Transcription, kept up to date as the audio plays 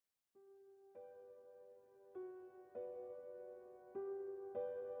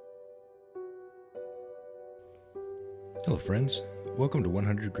Hello, friends. Welcome to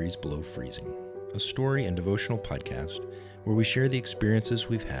 100 Degrees Below Freezing, a story and devotional podcast where we share the experiences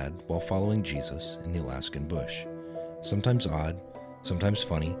we've had while following Jesus in the Alaskan bush. Sometimes odd, sometimes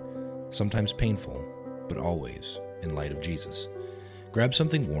funny, sometimes painful, but always in light of Jesus. Grab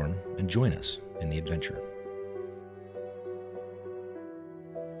something warm and join us in the adventure.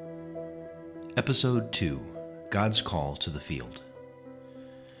 Episode 2, God's Call to the Field.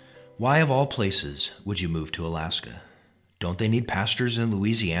 Why of all places would you move to Alaska? Don't they need pastors in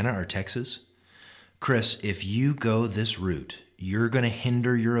Louisiana or Texas? Chris, if you go this route, you're going to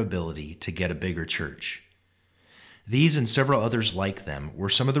hinder your ability to get a bigger church. These and several others like them were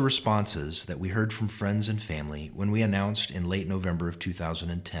some of the responses that we heard from friends and family when we announced in late November of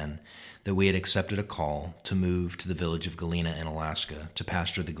 2010 that we had accepted a call to move to the village of Galena in Alaska to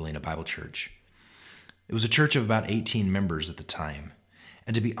pastor the Galena Bible Church. It was a church of about 18 members at the time.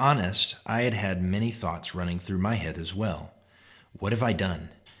 And to be honest, I had had many thoughts running through my head as well. What have I done?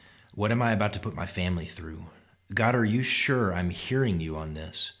 What am I about to put my family through? God, are you sure I'm hearing you on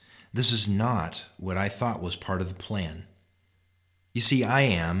this? This is not what I thought was part of the plan. You see, I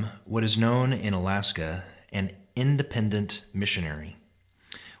am what is known in Alaska an independent missionary.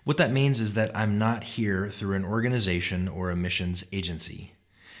 What that means is that I'm not here through an organization or a missions agency.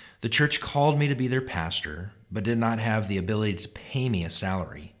 The church called me to be their pastor, but did not have the ability to pay me a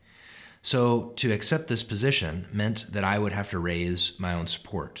salary. So to accept this position meant that I would have to raise my own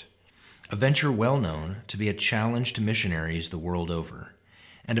support. A venture well known to be a challenge to missionaries the world over,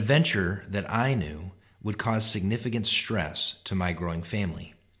 and a venture that I knew would cause significant stress to my growing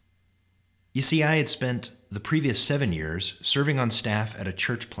family. You see, I had spent the previous 7 years serving on staff at a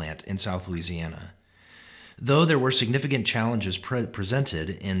church plant in South Louisiana. Though there were significant challenges presented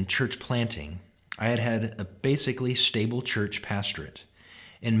in church planting, I had had a basically stable church pastorate.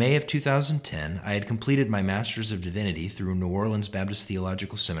 In May of 2010, I had completed my Master's of Divinity through New Orleans Baptist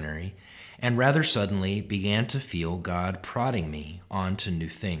Theological Seminary, and rather suddenly began to feel God prodding me on to new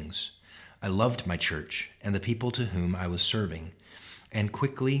things. I loved my church and the people to whom I was serving, and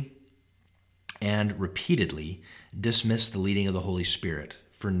quickly and repeatedly dismissed the leading of the Holy Spirit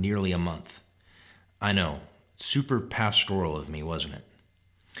for nearly a month. I know, super pastoral of me, wasn't it?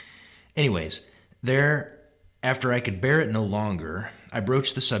 Anyways, after I could bear it no longer, I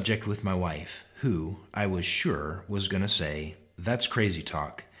broached the subject with my wife, who, I was sure, was going to say, "That's crazy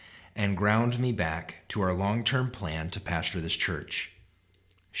talk," and ground me back to our long-term plan to pastor this church.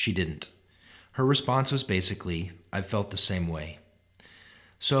 She didn't. Her response was basically, "I've felt the same way."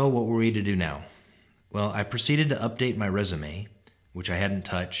 So what were we to do now? Well, I proceeded to update my resume, which I hadn't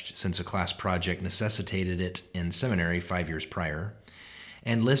touched since a class project necessitated it in seminary 5 years prior,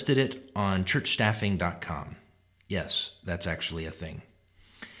 and listed it on churchstaffing.com. Yes, that's actually a thing.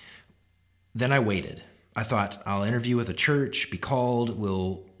 Then I waited. I thought, I'll interview with a church, be called,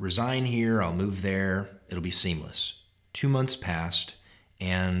 we'll resign here, I'll move there, it'll be seamless. 2 months passed,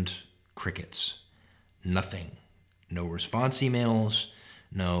 and crickets. Nothing. No response emails,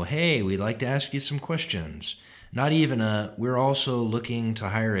 no, "Hey, we'd like to ask you some questions." Not even "we're also looking to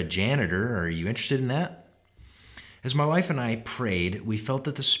hire a janitor, are you interested in that?" As my wife and I prayed, we felt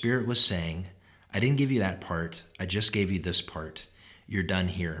that the Spirit was saying, "I didn't give you that part, I just gave you this part. You're done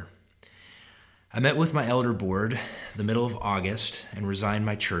here." I met with my elder board the middle of August and resigned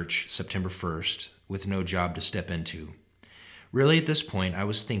my church September 1st with no job to step into. Really, at this point, I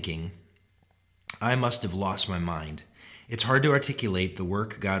was thinking, I must have lost my mind. It's hard to articulate the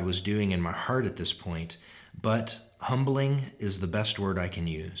work God was doing in my heart at this point, but humbling is the best word I can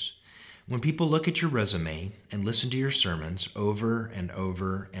use. When people look at your resume and listen to your sermons over and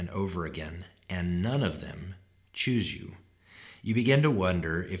over and over again, and none of them choose you, you begin to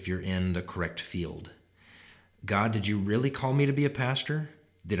wonder if you're in the correct field. God, did you really call me to be a pastor?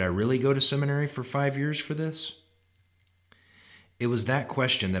 Did I really go to seminary for 5 years for this? It was that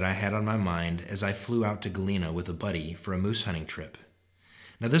question that I had on my mind as I flew out to Galena with a buddy for a moose hunting trip.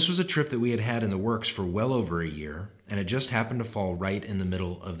 Now, this was a trip that we had had in the works for well over a year, and it just happened to fall right in the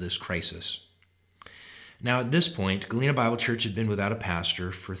middle of this crisis. Now, at this point, Galena Bible Church had been without a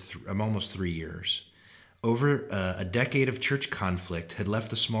pastor for almost 3 years. Over a decade of church conflict had left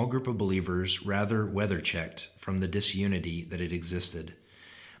the small group of believers rather weather-checked from the disunity that had existed.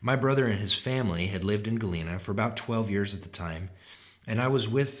 My brother and his family had lived in Galena for about 12 years at the time, and it was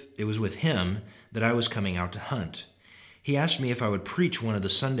with him that I was coming out to hunt. He asked me if I would preach one of the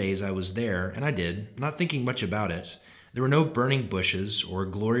Sundays I was there, and I did, not thinking much about it. There were no burning bushes or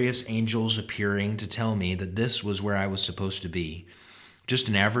glorious angels appearing to tell me that this was where I was supposed to be. Just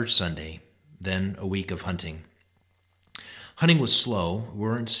an average Sunday, then a week of hunting. Hunting was slow. We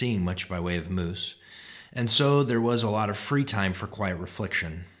weren't seeing much by way of moose. And so there was a lot of free time for quiet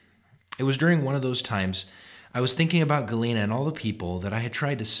reflection. It was during one of those times I was thinking about Galena and all the people that I had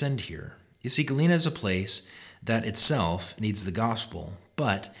tried to send here. You see, Galena is a place that itself needs the gospel,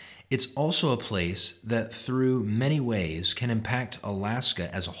 but it's also a place that through many ways can impact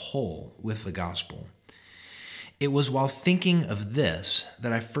Alaska as a whole with the gospel. It was while thinking of this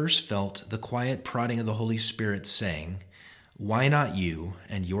that I first felt the quiet prodding of the Holy Spirit saying, "Why not you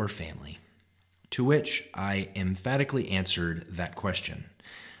and your family?" To which I emphatically answered that question,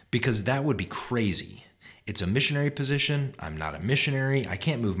 because that would be crazy. It's a missionary position. I'm not a missionary. I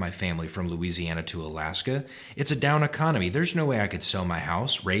can't move my family from Louisiana to Alaska. It's a down economy. There's no way I could sell my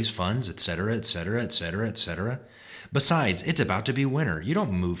house, raise funds, etc., etc., etc., etc. Besides, it's about to be winter. You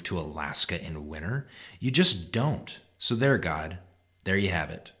don't move to Alaska in winter. You just don't. So there, God, there you have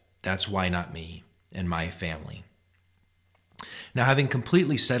it. That's why not me and my family. Now, having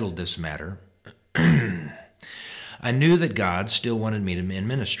completely settled this matter, I knew that God still wanted me to in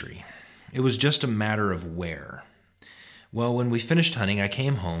ministry. It was just a matter of where. Well, when we finished hunting, I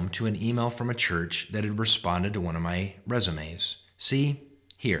came home to an email from a church that had responded to one of my resumes. See,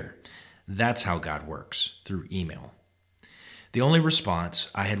 here, that's how God works, through email. The only response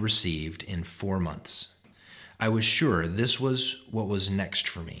I had received in 4 months. I was sure this was what was next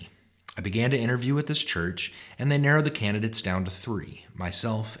for me. I began to interview with this church, and they narrowed the candidates down to 3,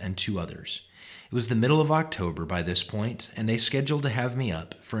 myself and 2 others. It was the middle of October by this point, and they scheduled to have me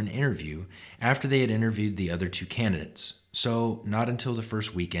up for an interview after they had interviewed the other 2 candidates, so not until the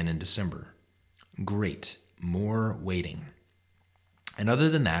first weekend in December. Great, more waiting. And other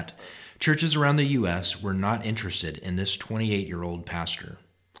than that, churches around the U.S. were not interested in this 28-year-old pastor.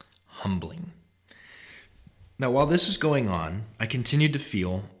 Humbling. Now, while this is going on, I continued to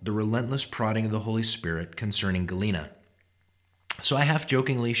feel the relentless prodding of the Holy Spirit concerning Galena. So I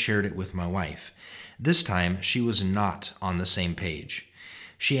half-jokingly shared it with my wife. This time, she was not on the same page.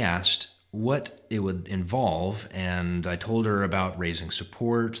 She asked what it would involve, and I told her about raising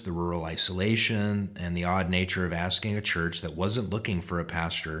support, the rural isolation, and the odd nature of asking a church that wasn't looking for a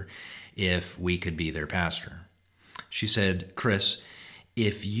pastor if we could be their pastor. She said, "Chris,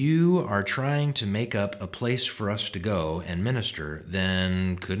 if you are trying to make up a place for us to go and minister,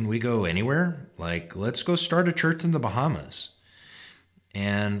 then couldn't we go anywhere? Like, let's go start a church in the Bahamas."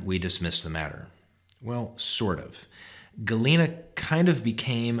 And we dismissed the matter. Well, sort of. Galena kind of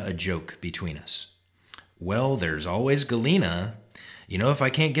became a joke between us. Well, there's always Galena. You know, if I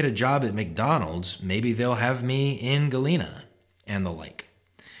can't get a job at McDonald's, maybe they'll have me in Galena, and the like.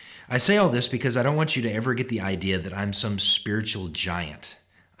 I say all this because I don't want you to ever get the idea that I'm some spiritual giant.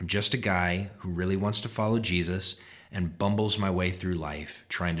 I'm just a guy who really wants to follow Jesus and bumbles my way through life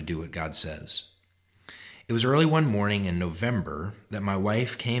trying to do what God says. It was early one morning in November that my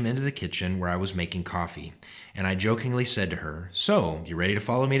wife came into the kitchen where I was making coffee, and I jokingly said to her, "So, you ready to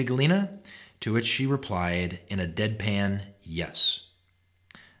follow me to Galena?" To which she replied in a deadpan, "Yes."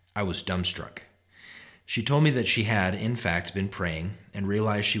 I was dumbstruck. She told me that she had, in fact, been praying and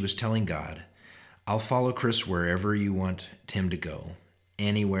realized she was telling God, "I'll follow Chris wherever you want him to go,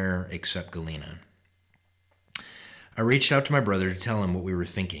 anywhere except Galena." I reached out to my brother to tell him what we were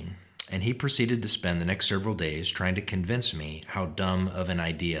thinking, and he proceeded to spend the next several days trying to convince me how dumb of an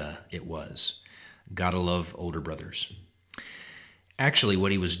idea it was. Gotta love older brothers. Actually,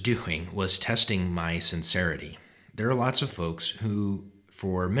 what he was doing was testing my sincerity. There are lots of folks who,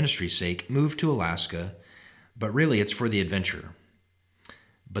 for ministry's sake, move to Alaska, but really it's for the adventure.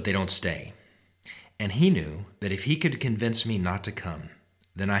 But they don't stay. And he knew that if he could convince me not to come,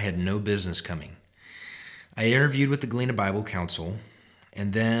 then I had no business coming. I interviewed with the Galena Bible Council,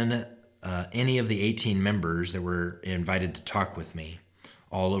 and then any of the 18 members that were invited to talk with me,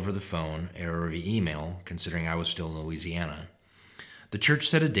 all over the phone or via email, considering I was still in Louisiana. The church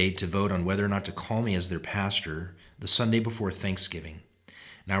set a date to vote on whether or not to call me as their pastor the Sunday before Thanksgiving.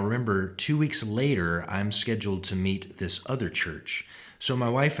 Now remember, 2 weeks later, I'm scheduled to meet this other church. So my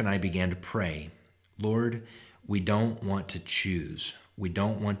wife and I began to pray, "Lord, we don't want to choose. We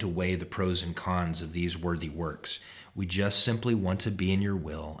don't want to weigh the pros and cons of these worthy works. We just simply want to be in your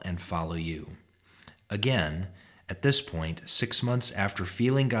will and follow you." Again, at this point, 6 months after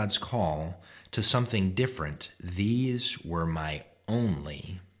feeling God's call to something different, these were my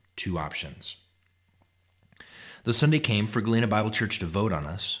only 2 options. The Sunday came for Galena Bible Church to vote on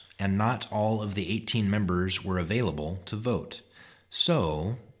us, and not all of the 18 members were available to vote.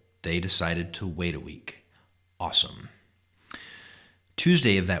 So they decided to wait a week. Awesome.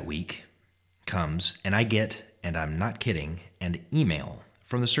 Tuesday of that week comes, and I get, and I'm not kidding, an email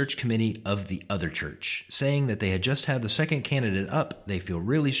from the search committee of the other church, saying that they had just had the second candidate up. They feel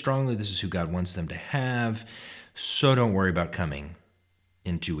really strongly this is who God wants them to have, so don't worry about coming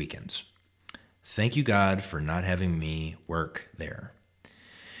in 2 weekends. Thank you, God, for not having me work there.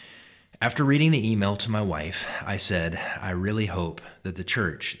 After reading the email to my wife, I said, I really hope that the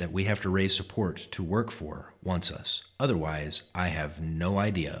church that we have to raise support to work for wants us. Otherwise, I have no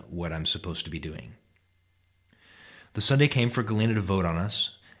idea what I'm supposed to be doing. The Sunday came for Galena to vote on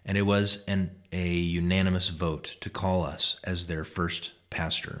us, and it was a unanimous vote to call us as their first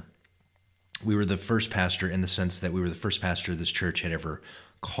pastor. We were the first pastor in the sense that we were the first pastor this church had ever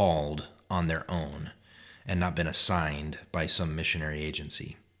called on their own and not been assigned by some missionary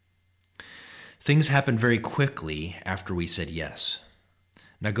agency. Things happened very quickly after we said yes.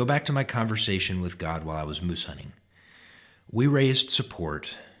 Now go back to my conversation with God while I was moose hunting. We raised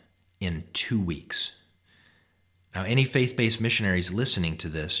support in 2 weeks. Now any faith-based missionaries listening to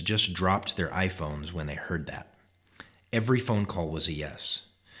this just dropped their iPhones when they heard that. Every phone call was a yes.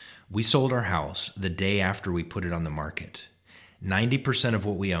 We sold our house the day after we put it on the market. 90% of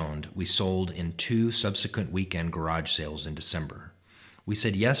what we owned, we sold in 2 subsequent weekend garage sales in December. We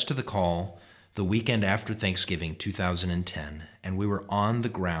said yes to the call the weekend after Thanksgiving 2010, and we were on the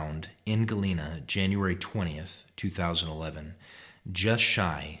ground in Galena January 20th, 2011, just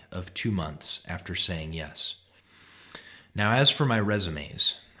shy of 2 months after saying yes. Now, as for my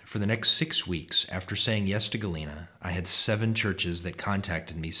resumes, for the next 6 weeks after saying yes to Galena, I had 7 churches that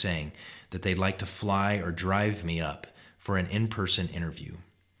contacted me saying that they'd like to fly or drive me up for an in-person interview.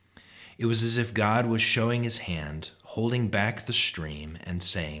 It was as if God was showing his hand, holding back the stream and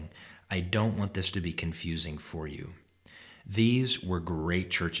saying, I don't want this to be confusing for you. These were great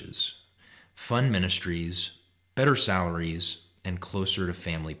churches, fun ministries, better salaries, and closer to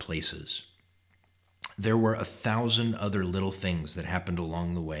family places. There were 1,000 other little things that happened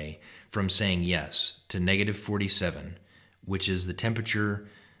along the way from saying yes to -47, which is the temperature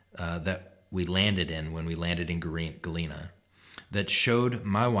that we landed in when we landed in Galena, that showed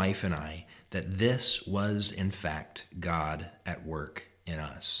my wife and I that this was, in fact, God at work in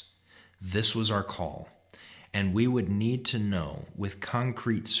us. This was our call, and we would need to know with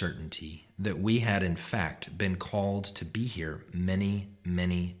concrete certainty that we had in fact been called to be here many,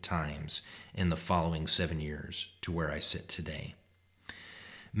 many times in the following 7 years to where I sit today.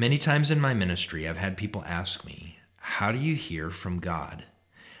 Many times in my ministry, I've had people ask me, how do you hear from God?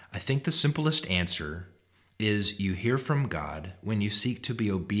 I think the simplest answer is you hear from God when you seek to be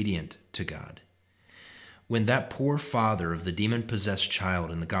obedient to God. When that poor father of the demon-possessed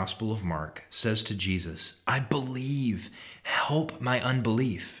child in the Gospel of Mark says to Jesus, I believe, help my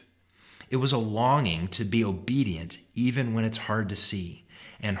unbelief. It was a longing to be obedient even when it's hard to see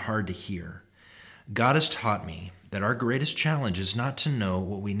and hard to hear. God has taught me that our greatest challenge is not to know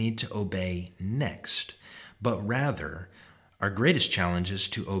what we need to obey next, but rather our greatest challenge is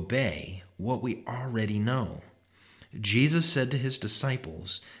to obey what we already know. Jesus said to his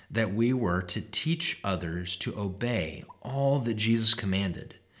disciples that we were to teach others to obey all that Jesus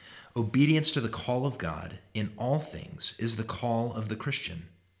commanded. Obedience to the call of God in all things is the call of the Christian.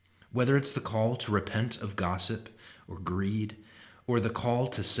 Whether it's the call to repent of gossip or greed, or the call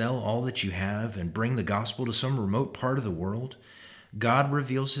to sell all that you have and bring the gospel to some remote part of the world, God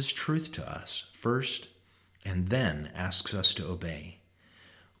reveals his truth to us first and then asks us to obey.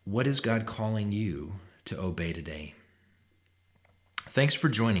 What is God calling you to obey today? Thanks for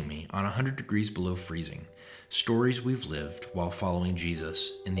joining me on 100 Degrees Below Freezing, stories we've lived while following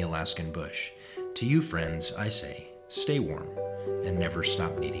Jesus in the Alaskan bush. To you, friends, I say, stay warm and never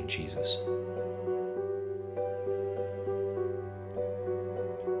stop needing Jesus.